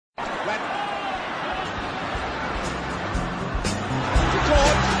It's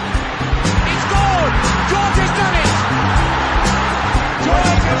gone! George has done it! George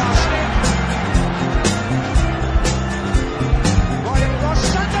has done it! Right across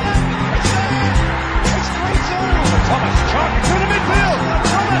Sunderland! It's there! It's 3-2! Thomas charging through the midfield!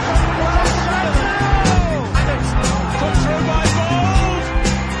 Thomas! And it's put through by Bold!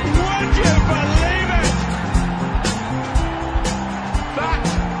 Would you believe it? That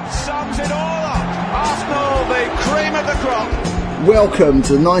sums it all up. Arsenal, the cream of the crop. Welcome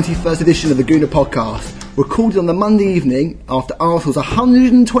to the 91st edition of the Gooner Podcast, recorded on the Monday evening after Arsenal's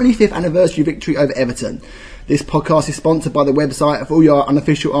 125th anniversary victory over Everton. This podcast is sponsored by the website for all your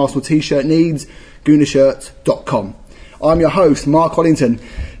unofficial Arsenal t-shirt needs, goonershirts.com. I'm your host, Mark Hollington,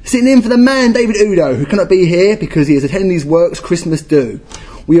 sitting in for the man, David Udo, who cannot be here because he is attending his work's Christmas do.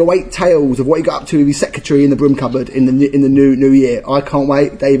 We await tales of what he got up to with his secretary in the broom cupboard in the new year. I can't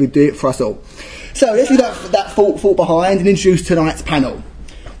wait. David, do it for us all. So let's leave that thought behind and introduce tonight's panel.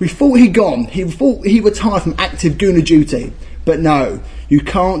 We thought he'd gone. He thought he retired from active Gooner duty. But no, you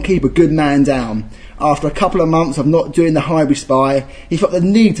can't keep a good man down. After a couple of months of not doing the Highbury Spy, he felt the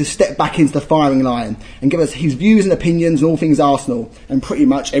need to step back into the firing line and give us his views and opinions on all things Arsenal and pretty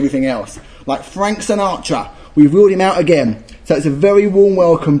much everything else. Like Frank Sinatra, we've ruled him out again. So it's a very warm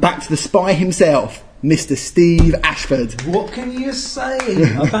welcome back to the Spy himself, Mr. Steve Ashford. What can you say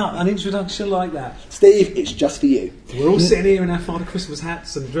about an introduction like that? Steve, it's just for you. We're all sitting here in our Father Christmas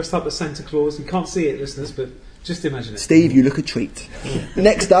hats and dressed up as Santa Claus. You can't see it, listeners, but just imagine it. Steve, you look a treat.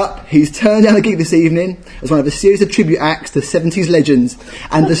 Next up, he's turned down a gig this evening as one of a series of tribute acts to 70s legends.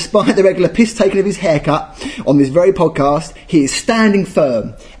 And despite the regular piss-taking of his haircut on this very podcast, he is standing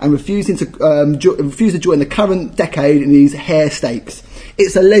firm and refusing to join the current decade in his hair stakes.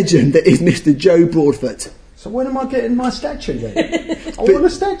 It's a legend that is Mr. Joe Broadfoot. So when am I getting my statue then? I want a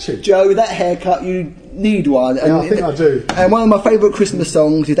statue. Joe, with that haircut, you need one. Yeah, I think I do. And one of my favourite Christmas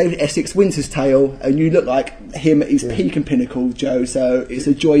songs is David Essex, Winter's Tale, and you look like him at his peak and pinnacle, Joe, so it's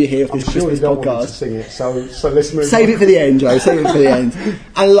a joy you're here for this Christmas podcast. podcast. Want me to sing it, so let's move Save on. it for the end, Joe, save it for the end.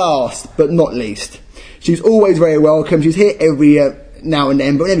 And last, but not least, she's always very welcome. She's here every now and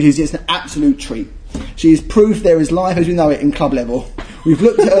then, but whenever she's here, it's an absolute treat. She is proof there is life as we know it in club level. We've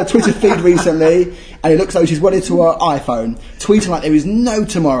looked at her Twitter feed recently, and it looks like she's well into her iPhone, tweeting like there is no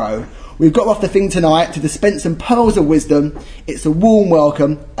tomorrow. We've got her off the thing tonight to dispense some pearls of wisdom. It's a warm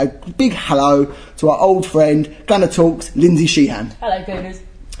welcome, a big hello to our old friend, Gunner Talks, Lindsay Sheehan. Hello, Gooners.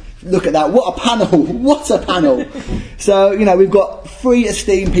 Look at that, what a panel, what a panel. So, we've got three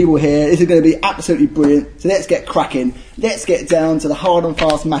esteemed people here. This is going to be absolutely brilliant. So let's get cracking. Let's get down to the hard and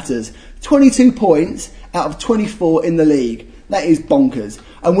fast matters. 22 points out of 24 in the league. That is bonkers.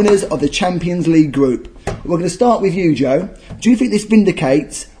 And winners of the Champions League group. We're going to start with you, Joe. Do you think this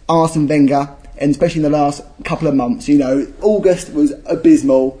vindicates Arsene Wenger, and especially in the last couple of months? August was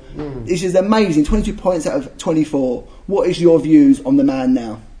abysmal. This is amazing. 22 points out of 24. What is your views on the man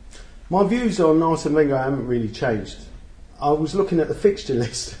now? My views on Arsene Wenger haven't really changed. I was looking at the fixture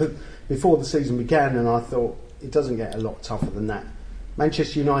list before the season began, and I thought it doesn't get a lot tougher than that.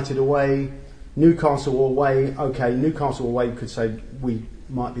 Manchester United away, Newcastle away. Okay, Newcastle away, you could say we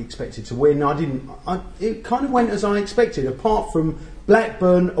might be expected to win. It kind of went as I expected. Apart from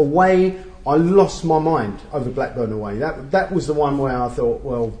Blackburn away, I lost my mind over Blackburn away. That was the one where I thought,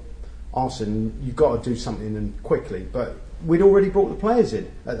 well, Arsene, you've got to do something and quickly. But we'd already brought the players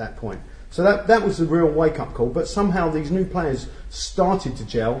in at that point. So that was the real wake-up call. But somehow these new players started to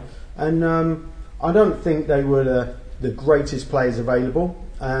gel. And I don't think they were the greatest players available.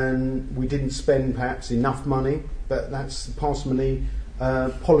 And we didn't spend perhaps enough money. But that's the parsimony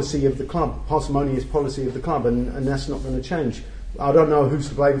policy of the club. Parsimonious policy of the club. And that's not going to change. I don't know who's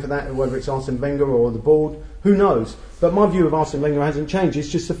to blame for that, whether it's Arsene Wenger or the board. Who knows? But my view of Arsene Wenger hasn't changed. It's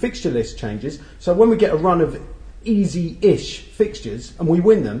just the fixture list changes. So when we get a run of easy-ish fixtures and we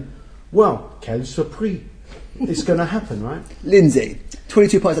win them, well, quel surprise. It's going to happen, right? Lindsay,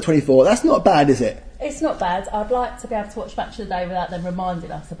 22 points at 24. That's not bad, is it? It's not bad. I'd like to be able to watch Match of the Day without them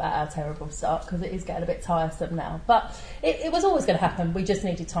reminding us about our terrible start, because it is getting a bit tiresome now. But it was always going to happen. We just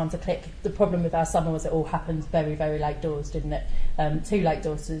needed time to click. The problem with our summer was it all happened very, very late doors, didn't it? Too late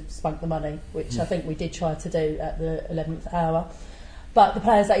doors to spunk the money, which I think we did try to do at the 11th hour. But the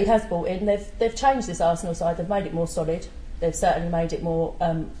players that he has brought in, they've changed this Arsenal side. They've made it more solid. They've certainly made it more,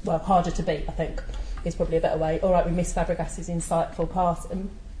 harder to beat, I think, is probably a better way. All right, we missed Fabregas's insightful pass.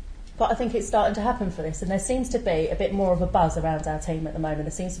 But I think it's starting to happen for this. And there seems to be a bit more of a buzz around our team at the moment.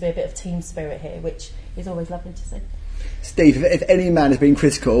 There seems to be a bit of team spirit here, which is always lovely to see. Steve, if any man has been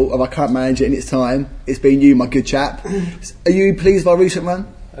critical of I can't manage it in its time, it's been you, my good chap. Are you pleased with our recent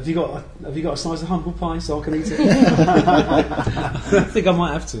run? Have you got a slice of humble pie so I can eat it? I think I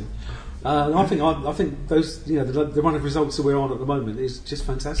might have to. I think those the run of results that we're on at the moment is just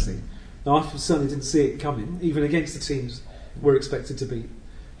fantastic. Now, I certainly didn't see it coming, even against the teams we're expected to beat.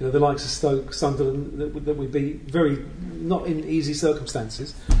 The likes of Stoke, Sunderland, that we beat very not in easy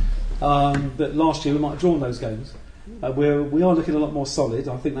circumstances. But last year we might have drawn those games. We are looking a lot more solid.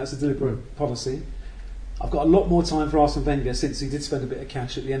 I think that's a deliberate policy. I've got a lot more time for Arsene Wenger since he did spend a bit of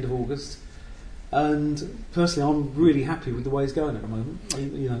cash at the end of August. And personally, I'm really happy with the way he's going at the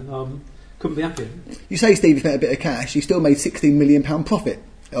moment. Couldn't be happier. You say Steve spent a bit of cash. He still made £16 million profit,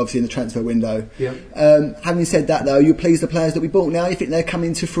 obviously, in the transfer window. Yeah. Having said that, though, you're pleased with the players that we bought now? You think they're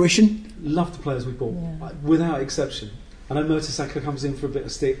coming to fruition? Love the players we bought, without exception. I know Mertesacker comes in for a bit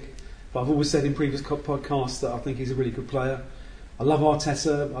of stick, but I've always said in previous podcasts that I think he's a really good player. I love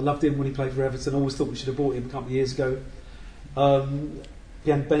Arteta. I loved him when he played for Everton. I always thought we should have bought him a couple of years ago.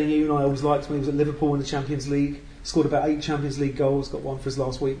 Benayoun, I always liked when he was at Liverpool in the Champions League. Scored about 8 Champions League goals. Got one for us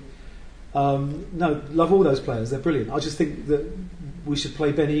last week. Love all those players. They're brilliant. I just think that we should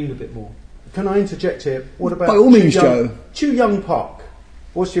play Benayoun a bit more. Can I interject here? What about by all means, Joe? Chu Young Park.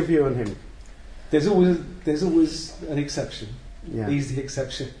 What's your view on him? There's always an exception. Yeah. He's the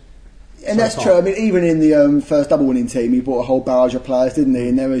exception. And that's true. I mean, even in the first double-winning team, he bought a whole barrage of players, didn't he?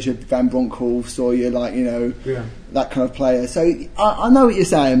 And there was your Van Bronckhorst or your, that kind of player. So I know what you're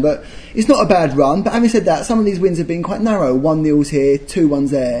saying, but it's not a bad run. But having said that, some of these wins have been quite narrow. 1-0's here, 2-1's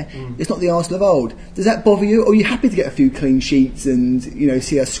there. It's not the Arsenal of old. Does that bother you? Or are you happy to get a few clean sheets and,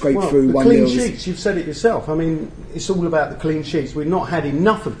 see us scrape through 1-0? Clean sheets, you've said it yourself. I mean, it's all about the clean sheets. We've not had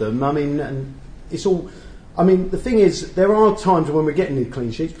enough of them. I mean, and it's all... I mean, the thing is, there are times when we're getting these clean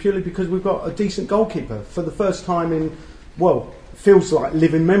sheets purely because we've got a decent goalkeeper for the first time in, feels like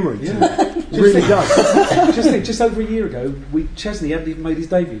living memory to me. It really does. Just over a year ago, Chesney hadn't even made his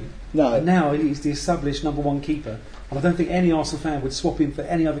debut. No. And now he's the established number one keeper. And I don't think any Arsenal fan would swap him for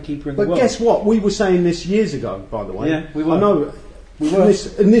any other keeper in the world. But guess what? We were saying this years ago, by the way. Yeah, we were. I know. We were.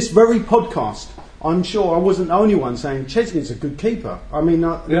 In this very podcast, I'm sure I wasn't the only one saying Chesney's a good keeper. I mean,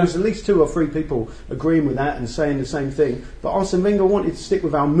 there was at least 2 or 3 people agreeing with that and saying the same thing. But Arsene Wenger wanted to stick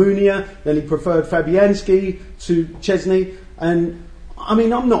with Almunia, then he preferred Fabianski to Chesney. And I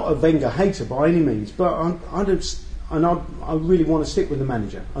mean, I'm not a Wenger hater by any means, but I really want to stick with the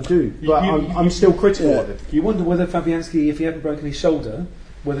manager. I do, but I'm still critical of it. You wonder whether Fabianski, if he hadn't broken his shoulder,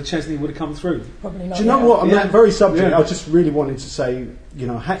 whether Chesney would have come through. Probably not. Do you know what? On that very subject, I just really wanted to say,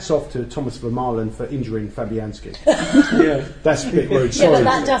 hats off to Thomas Vermaelen for injuring Fabianski. That's a bit rude. Yeah, Sorry. but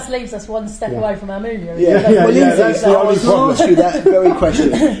that just leaves us one step away from Almunia. That's the I only was going problem. to ask you that very question.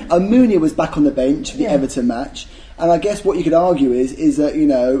 Almunia was back on the bench for the Everton match, and I guess what you could argue is that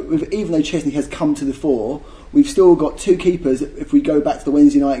even though Chesney has come to the fore, we've still got 2 keepers. If we go back to the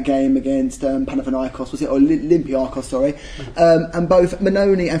Wednesday night game against Panathinaikos, was it, or Olympiakos? Sorry, and both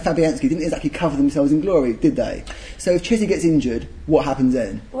Mannone and Fabianski didn't exactly cover themselves in glory, did they? So if Chesney gets injured, what happens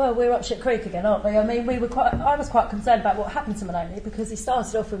then? Well, we're up shit creek again, aren't we? I mean, I was quite concerned about what happened to Mannone because he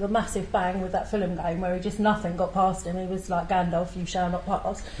started off with a massive bang with that Fulham game where he just nothing got past him. He was like Gandalf, you shall not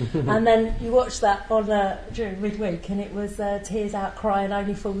pass. And then you watch that on during midweek, and it was tears out, crying,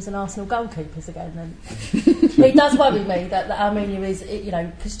 only fools and Arsenal goalkeepers again. And it does worry me that Almunia is,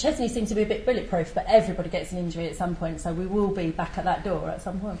 because Chesney seems to be a bit bulletproof, but everybody gets an injury at some point, so we will be back at that door at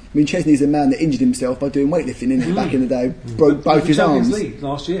some point. I mean, Chesney's a man that injured himself by doing weightlifting back in the day, broke both his Champions arms. League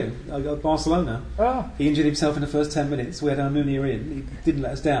last year, Barcelona. He injured himself in the first 10 minutes. We had Almunia in. He didn't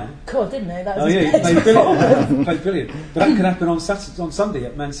let us down. Cool, didn't he? That Oh was yeah, his he played best brilliant. He played brilliant. But that could happen on Sunday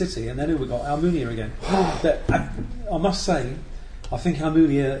at Man City, and then who we got? Almunia again. I must say, I think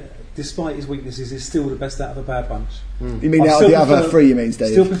Almunia, despite his weaknesses, is still the best out of a bad bunch. You mean out of the other 3, you mean, Steve?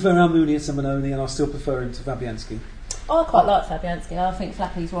 Still prefer Almunia to Mannone, and I still prefer him to Fabianski. I quite like Fabianski. I think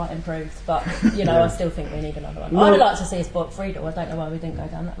Flappy's right improved, but I still think we need another one. I'd like to see us bought Friedel. I don't know why we didn't go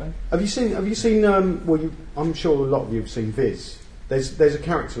down that route. Have you seen? I'm sure a lot of you have seen Viz. There's a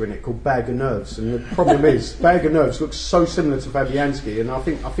character in it called Bag of Nerves, and the problem is Bag of Nerves looks so similar to Fabianski, and I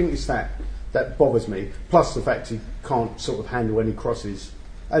think it's that bothers me. Plus the fact he can't sort of handle any crosses.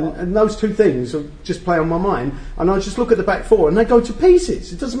 And those 2 things just play on my mind. And I just look at the back 4 and they go to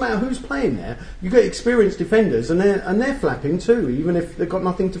pieces. It doesn't matter who's playing there. You get experienced defenders and they're flapping too, even if they've got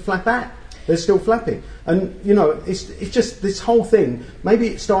nothing to flap at. They're still flapping. And it's just this whole thing. Maybe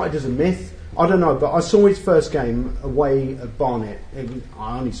it started as a myth. I don't know, but I saw his first game away at Barnet.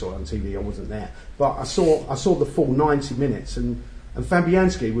 I only saw it on TV. I wasn't there, but I saw the full 90 minutes. And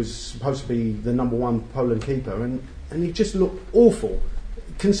Fabianski was supposed to be the number 1 Poland keeper, and he just looked awful.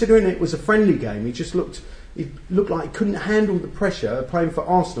 Considering it was a friendly game, he just looked he looked like he couldn't handle the pressure of playing for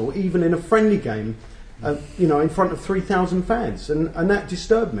Arsenal, even in a friendly game, in front of 3,000 fans, and that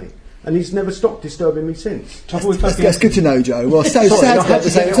disturbed me. And he's never stopped disturbing me since. That's good to know, Joe. Well, so Sorry, sad I to had have to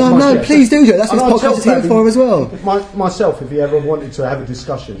to say. get it off Oh, my no, chest. please do, Joe. That's what And this I'll podcast is tell here for as well. Myself, if he ever wanted to have a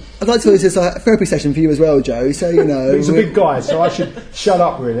discussion. I'd like to call this a therapy session for you as well, Joe. So, He's a big guy, so I should shut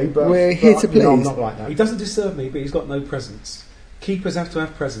up, really. But We're here to please. I'm not like that. He doesn't disturb me, but he's got no presence. Keepers have to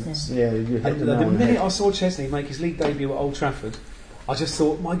have presence. Yeah, you hit And the the nail on the minute head. I saw Chesney make his league debut at Old Trafford, I just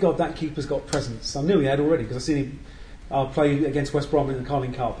thought, my God, that keeper's got presence. I knew he had already because I've seen him play against West Brom in the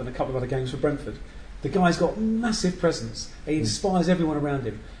Carling Cup and a couple of other games for Brentford. The guy's got massive presence. He inspires everyone around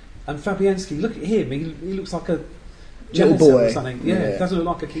him. And Fabianski, look at him. He looks like a Little Jansen boy. or something. Yeah, doesn't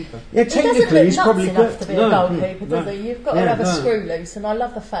look like a keeper. Yeah, He doesn't technically, look he's nuts probably enough good. to be No, a goalkeeper, no. does he? You've got Yeah, to have a no. screw loose, and I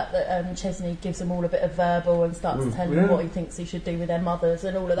love the fact that Chesney gives them all a bit of verbal and starts telling them yeah. what he thinks he should do with their mothers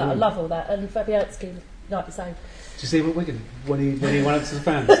and all of that. I love all that. And Fabianski, like you say, Did you see him at Wigan when he went out to the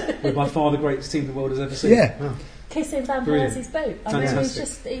fans with by far the greatest team the world has ever seen? Yeah. kissing Van Brilliant. Persie's boot. I mean,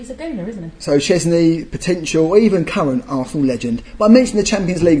 Fantastic. he's a gooner, isn't he? So Chesney, potential, or even current Arsenal legend. But I mentioned the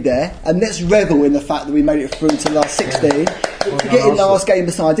Champions League there, and let's revel in the fact that we made it through to the last 16. Getting last game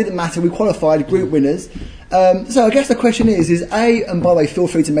aside, didn't matter, we qualified, group winners. So I guess the question is A, and by the way, feel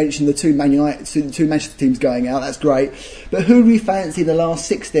free to mention the two Manchester teams going out, that's great. But who do we fancy in the last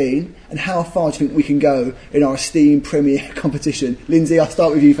 16, and how far do you think we can go in our esteemed Premier competition? Lindsay, I'll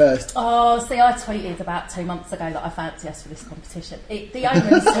start with you first. Oh, see, I tweeted about 2 months ago that I fancy us for this competition. The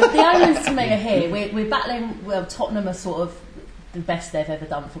omens to me are here. We're battling, well, Tottenham are sort of the best they've ever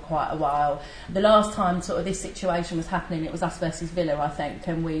done for quite a while. The last time sort of this situation was happening, it was us versus Villa, I think,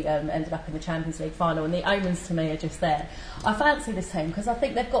 and we ended up in the Champions League final, and the omens to me are just there. I fancy this team because I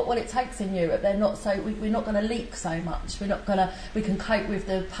think they've got what it takes in Europe. They're not so we're not going to leak so much. We can cope with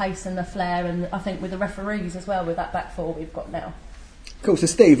the pace and the flair, and I think with the referees as well, with that back four we've got now. Cool, so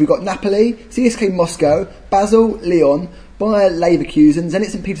Steve, we've got Napoli, CSK Moscow, Basel, Lyon, Bayer Leverkusen, Zenit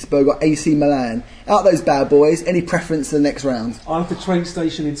St Petersburg or AC Milan. Out of those bad boys, any preference to the next round? I have the train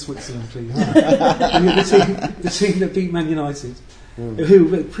station in Switzerland, please. the team that beat Man United, who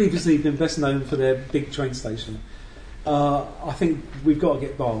had previously been best known for their big train station. I think we've got to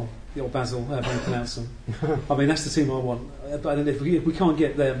get or Basel, however you pronounce them. I mean, that's the team I want. But if we can't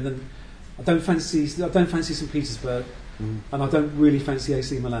get them, then I don't fancy St Petersburg, and I don't really fancy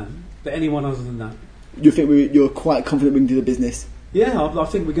AC Milan. But anyone other than that. You think you're quite confident we can do the business? Yeah, I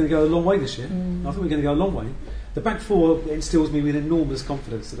think we're going to go a long way this year. I think we're going to go a long way. The back four instills me with enormous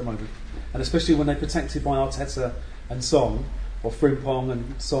confidence at the moment, and especially when they're protected by Arteta and Song, or Frimpong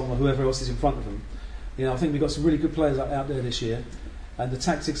and Song, or whoever else is in front of them. You know, I think we've got some really good players out there this year, and the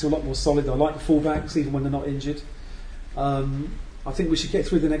tactics are a lot more solid. I like the fullbacks even when they're not injured. I think we should get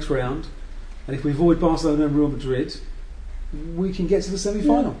through the next round, and if we avoid Barcelona and Real Madrid, we can get to the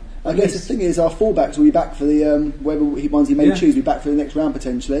semi-final. I guess the thing is, our fullbacks will be back for the whatever ones he may choose, will be back for the next round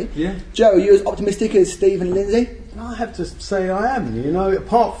potentially. Yeah. Joe, are you as optimistic as Steve and Lindsay? I have to say I am, you know,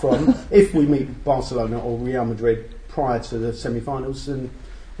 apart from if we meet Barcelona or Real Madrid prior to the semi-finals, then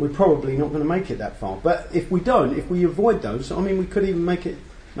we're probably not going to make it that far. But if we don't, if we avoid those, I mean, we could even make it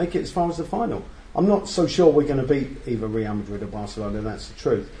as far as the final. I'm not so sure we're going to beat either Real Madrid or Barcelona, that's the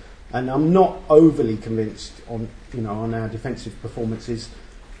truth. And I'm not overly convinced on our defensive performances.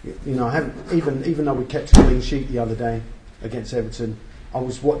 You know, I haven't, even though we kept a clean sheet the other day against Everton, I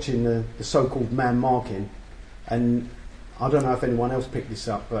was watching the so-called man marking, and I don't know if anyone else picked this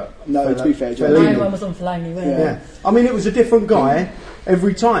up, but No, to be fair, Joe. Fellaini. No one was on Fellaini, wasn't it? Yeah, I mean, it was a different guy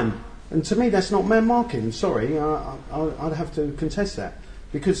every time, and to me, that's not man marking. Sorry, I'd have to contest that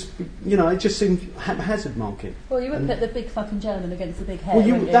because it just seemed haphazard marking. Well, you wouldn't put the big fucking German against the big head. Well,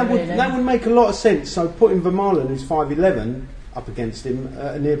 wouldn't you, that really? would make a lot of sense. So putting Vermaelen, who's 5'11", up against him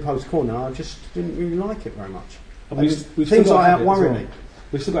at a near post corner, I just didn't really like it very much. And we've things still got like a that habit worry as well. me.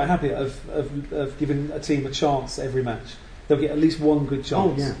 We've still got a habit of giving a team a chance every match. They'll get at least one good chance.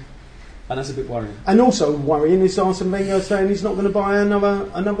 Oh yeah. And that's a bit worrying. And also worrying is Arsene Wenger saying he's not going to buy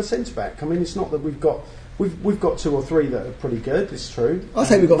another centre back. I mean, it's not that we've got two or three that are pretty good. It's true. I'd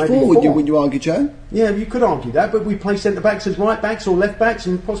say we've got Maybe four. Would you argue, Joe? Yeah, you could argue that, but we play centre backs as right backs or left backs,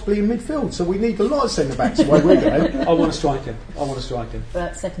 and possibly in midfield. So we need a lot of centre backs the way we're going. I want a striker.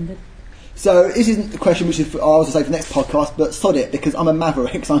 Seconded. So this isn't the question which is I was to say for the next podcast, but sod it because I'm a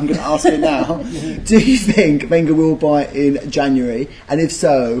maverick, so I'm going to ask it now. Do you think Wenger will buy in January? And if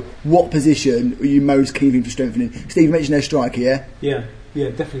so, what position are you most keen for strengthening? Steve, you mentioned their striker, yeah? Yeah,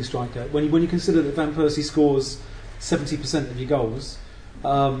 definitely striker. When you consider that Van Persie scores 70% of your goals,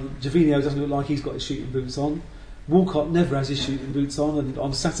 Gervinho doesn't look like he's got his shooting boots on. Walcott never has his shooting boots on, and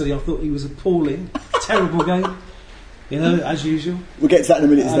on Saturday I thought he was appalling. Terrible game, as usual. We'll get to that in a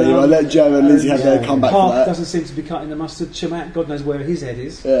minute, Steve. I'll let Joe and Lindsay have their comeback for Park that. doesn't seem to be cutting the mustard. Chamat, God knows where his head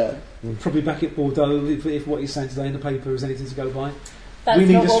is. Yeah. Probably back at Bordeaux, if what he's saying today in the paper is anything to go by. That's we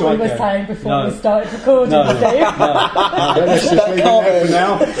need not a what we striker. were saying before No. we started recording, No. Steve. Let's just leave it there for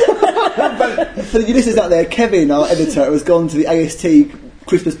now. For the listeners out there, Kevin, our editor, has gone to the AST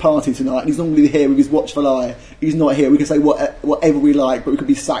Christmas party tonight, and he's normally here with his watchful eye. He's not here. We can say whatever we like, but we could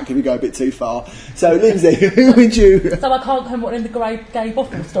be sacked if we go a bit too far. So, Lindsay, who would you... So I can't come in the gay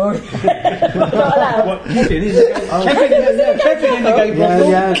bottle story. Not allowed. What, Kevin in the gay brothel?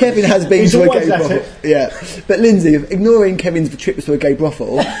 Yeah. Kevin has been He's to a always gay at brothel. it. Yeah. But, Lindsay, ignoring Kevin's trips to a gay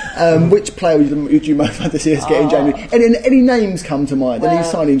brothel, which player would you most like to see us get in January? Any names come to mind? Any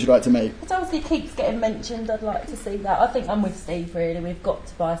Well- signings you'd like to make? It obviously keeps getting mentioned. I'd like to see that. I think I'm with Steve, really. We've got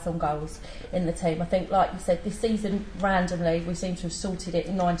to buy some goals in the team. I think, like you said, this season, randomly, we seem to have sorted it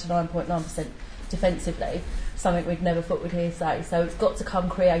 99.9% defensively, something we'd never thought we'd hear say. So it's got to come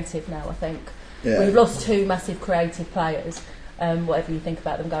creative now, I think. Yeah. We've lost two massive creative players. Whatever you think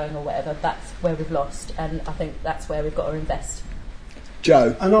about them going or whatever, that's where we've lost. And I think that's where we've got to invest.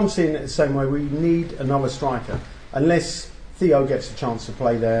 Joe? And I'm seeing it the same way. We need another striker. Unless Theo gets a chance to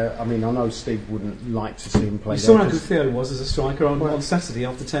play there. I mean, I know Steve wouldn't like to see him play You there. saw how good Theo was as a striker on Saturday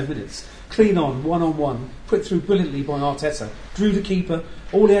after 10 minutes. Clean on, one-on-one, put through brilliantly by Arteta. Drew the keeper.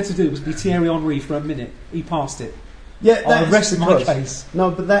 All he had to do was be Thierry Henry for a minute. He passed it. Yeah, I that rest is my because, case. No,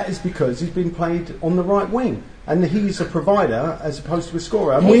 but that is because he's been played on the right wing, and he's a provider as opposed to a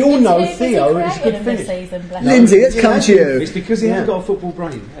scorer. And we all know Theo is a good this finish. season, bless Lindsay, him. let's come to you. It's because he hasn't Yeah. got a football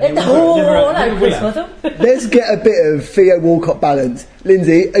brain. Oh, no, never Chris will have. wasn't. Let's get a bit of Theo Walcott balance.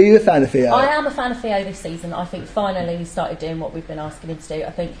 Lindsay, are you a fan of Theo? I am a fan of Theo this season. I think finally he started doing what we've been asking him to do. I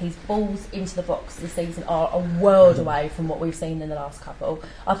think his balls into the box this season are a world away from what we've seen in the last couple.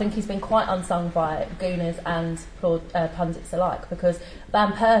 I think he's been quite unsung by Gooners and pundits alike, because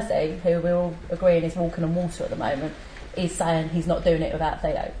Van Persie, who we're all agreeing is walking on water at the moment, is saying he's not doing it without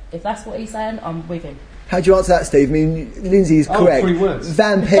Theo. If that's what he's saying, I'm with him. How do you answer that, Steve? I mean, Lindsay's correct. 3 words.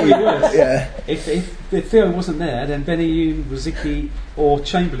 Van Three Persie. words. Yeah. If Theo wasn't there, then Benayoun, Rosicky or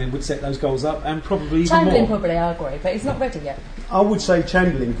Chamberlain would set those goals up, and probably even Chamberlain more. probably, I agree, but he's not ready yet. I would say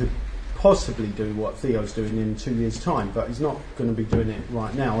Chamberlain could possibly do what Theo's doing in 2 years' time, but he's not going to be doing it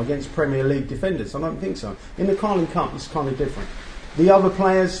right now against Premier League defenders. I don't think so. In the Carling Cup, it's kind of different. The other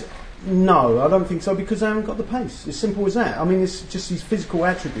players, no, I don't think so, because they haven't got the pace. It's simple as that. I mean, it's just these physical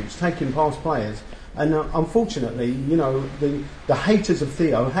attributes taking past players. And unfortunately, the haters of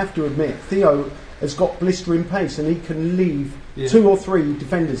Theo have to admit Theo has got blistering pace, and he can leave 2 or 3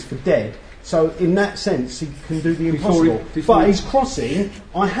 defenders for dead. So in that sense, he can do the impossible. But his crossing,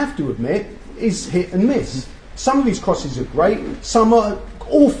 I have to admit, is hit and miss. Some of his crosses are great, some are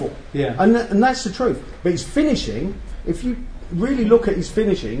awful. Yeah. And that's the truth. But his finishing, if you really look at his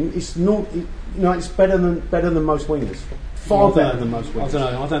finishing, it's not. It's better than most wingers. Far better than most I wingers.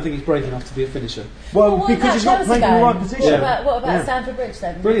 don't know. I don't think he's brave enough to be a finisher. Well, what because about he's not Chelsea playing in the game? right position. What about Yeah. Stamford Bridge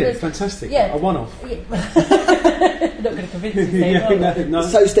then? Brilliant, Because- fantastic. Yeah. A one-off. Yeah. Not going to convince you, Steve, Yeah, are we? no,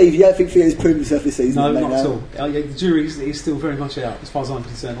 So, Steve, you don't think Theo's proven himself this season? no, mate, not now? at all. The jury is still very much out, as far as I'm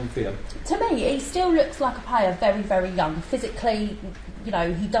concerned, on Theo. To me, he still looks like a player very, very young. Physically, he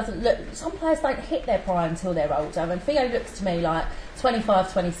doesn't look... Some players don't hit their prime until they're older, and Theo looks to me like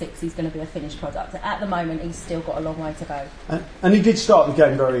 25, 26, he's going to be a finished product. At the moment, he's still got a long way to go. And he did start the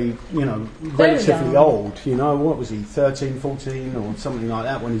game very, relatively young. old. What was he, 13, 14 or something like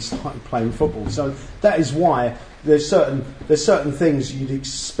that when he started playing football. So that is why there's certain things you'd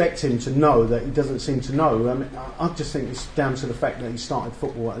expect him to know that he doesn't seem to know. I mean, I just think it's down to the fact that he started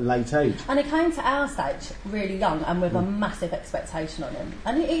football at a late age. And he came to our stage really young and with a massive expectation on him.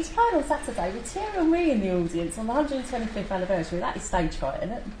 And he's playing on Saturday with Thierry Henry in the audience on the 125th anniversary. That is stage fright,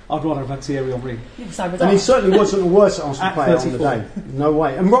 isn't it? I'd rather have had Thierry Henry. So was And I. he certainly wasn't the worst Arsenal At player on 34. the day. No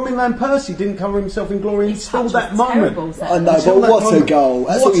way. And Robin Van Persie didn't cover himself in glory His until touch that was moment. terrible, I know, Until but that what a moment. goal.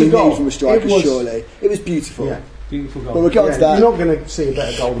 That's What what you a goal. need from a striker, It was- surely. It was beautiful. Yeah. Beautiful goal. But we'll get on to Yeah, that. you're not going to see a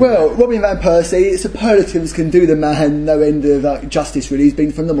better goal than Well, that. Robin Van Persie, superlatives can do the man no end of justice, really. He's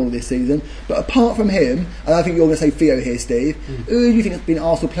been phenomenal this season. But apart from him, and I think you're going to say Theo here, Steve, who do you think has been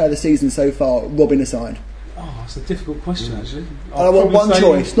Arsenal player of the season so far, Robin aside? Oh, it's a difficult question, actually. I want one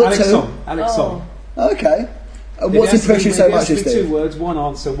choice, not Alex two. Song. Alex Oh. Song. Okay. If What's it has to impressed be- you so if it much has this to be 2 Steve? words, one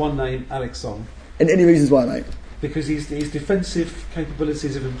answer, one name, Alex Song. And any reasons why, mate? Because his defensive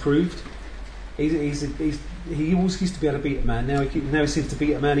capabilities have improved. He always used to be able to beat a man. Now he seems to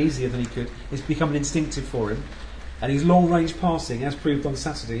beat a man easier than he could. It's becoming instinctive for him. and his long-range passing, as proved on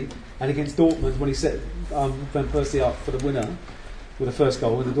Saturday, and against Dortmund when he set Van Persie up for the winner with the first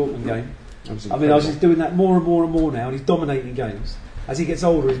goal in the Dortmund game. I mean, he's doing that more and more and more now, and he's dominating games. As he gets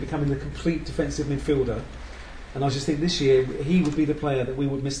older, he's becoming the complete defensive midfielder. And I just think this year he would be the player that we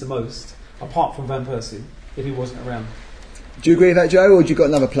would miss the most, apart from Van Persie, if he wasn't around. Do you agree with that, Joe, or do you got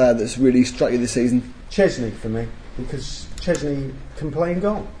another player that's really struck you this season? Chesney for me, because Chesney can play in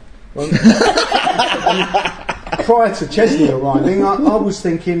goal. Well, prior to Chesney arriving, I was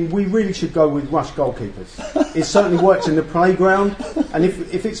thinking we really should go with rush goalkeepers. It certainly works in the playground, and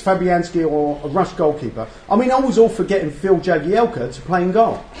if it's Fabianski or a rush goalkeeper, I mean, I was all for getting Phil Jagielka to play in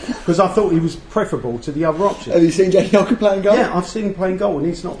goal because I thought he was preferable to the other options. Have you seen Jagielka play in goal? Yeah, I've seen him play in goal, and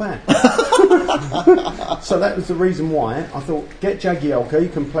he's not bad. So that was the reason why I thought get Jagielka. You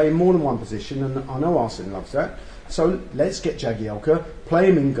can play in more than one position, and I know Arsene loves that. So let's get Jagielka, play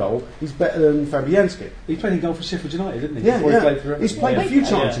him in goal. He's better than Fabianski. He played in goal for Sheffield United, didn't he? Yeah, Before yeah. He played for He's played a few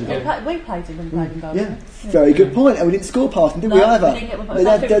times in goal. We played him when he played in goal. Yeah. Very good point. And we didn't score past him, did we No, either? we didn't get one.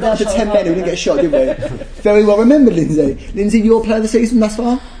 They're down to 10 men, we didn't get a shot, did we? Very well remembered, Lindsay. Lindsay, your player of the season thus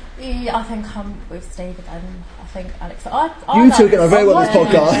far? Yeah, I think I'm with Steve again. I think Alex. You two are getting on very well on this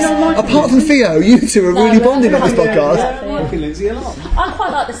podcast. Apart from Theo, you two are really bonding on this podcast. Yeah, I like Lindsay a lot. I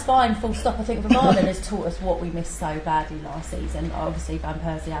quite like the spine, full stop. I think Vermaelen has taught us what we missed so badly last season. Obviously, Van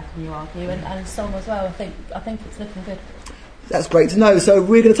Persie, how can you argue? And Song as well. I think it's looking good. That's great to know. So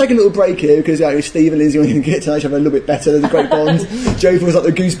we're going to take a little break here because Steve and Lindsay are going to get to know each other a little bit better. There's a great bond. Joe feels like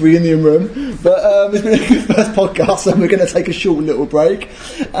the gooseberry in the room. But it's been a good first podcast, so we're going to take a short little break.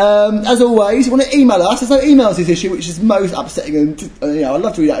 As always, you want to email us. There's no emails this issue, which is most upsetting. And I'd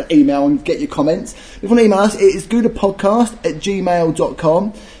love to read that email and get your comments. If you want to email us, it is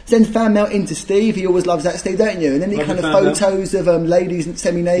goodapodcast@gmail.com. Send fan mail into Steve. He always loves that, Steve, don't you? And any Love kind of the fan mail. photos of ladies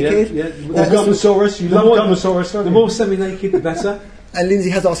semi-naked. Yeah. Or Gummosaurus. You love Gummosaurus, don't The you? more semi-naked, the better. And Lindsay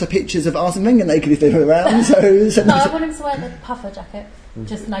has asked for pictures of Arsene Wenger naked if they were around. So No, I want him to wear the puffer jacket,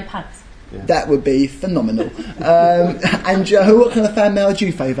 just no pants. that would be phenomenal. And Joe, what kind of fan mail do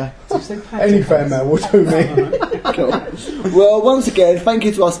you favour? Any fan mail will do me. Cool. Well, once again, thank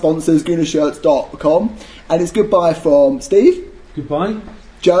you to our sponsors, GoonerShirts.com. And it's goodbye from Steve, Goodbye.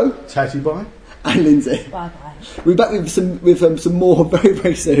 Joe, Tatty bye. and Lindsay. Bye bye. We'll be back with some more very,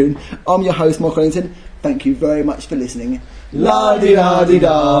 very soon. I'm your host, Mark Wellington. Thank you very much for listening.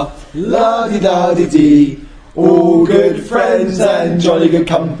 La-di-da-di-da, la-di-da-di-dee. All good friends and jolly good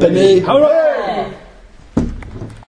company. Hooray!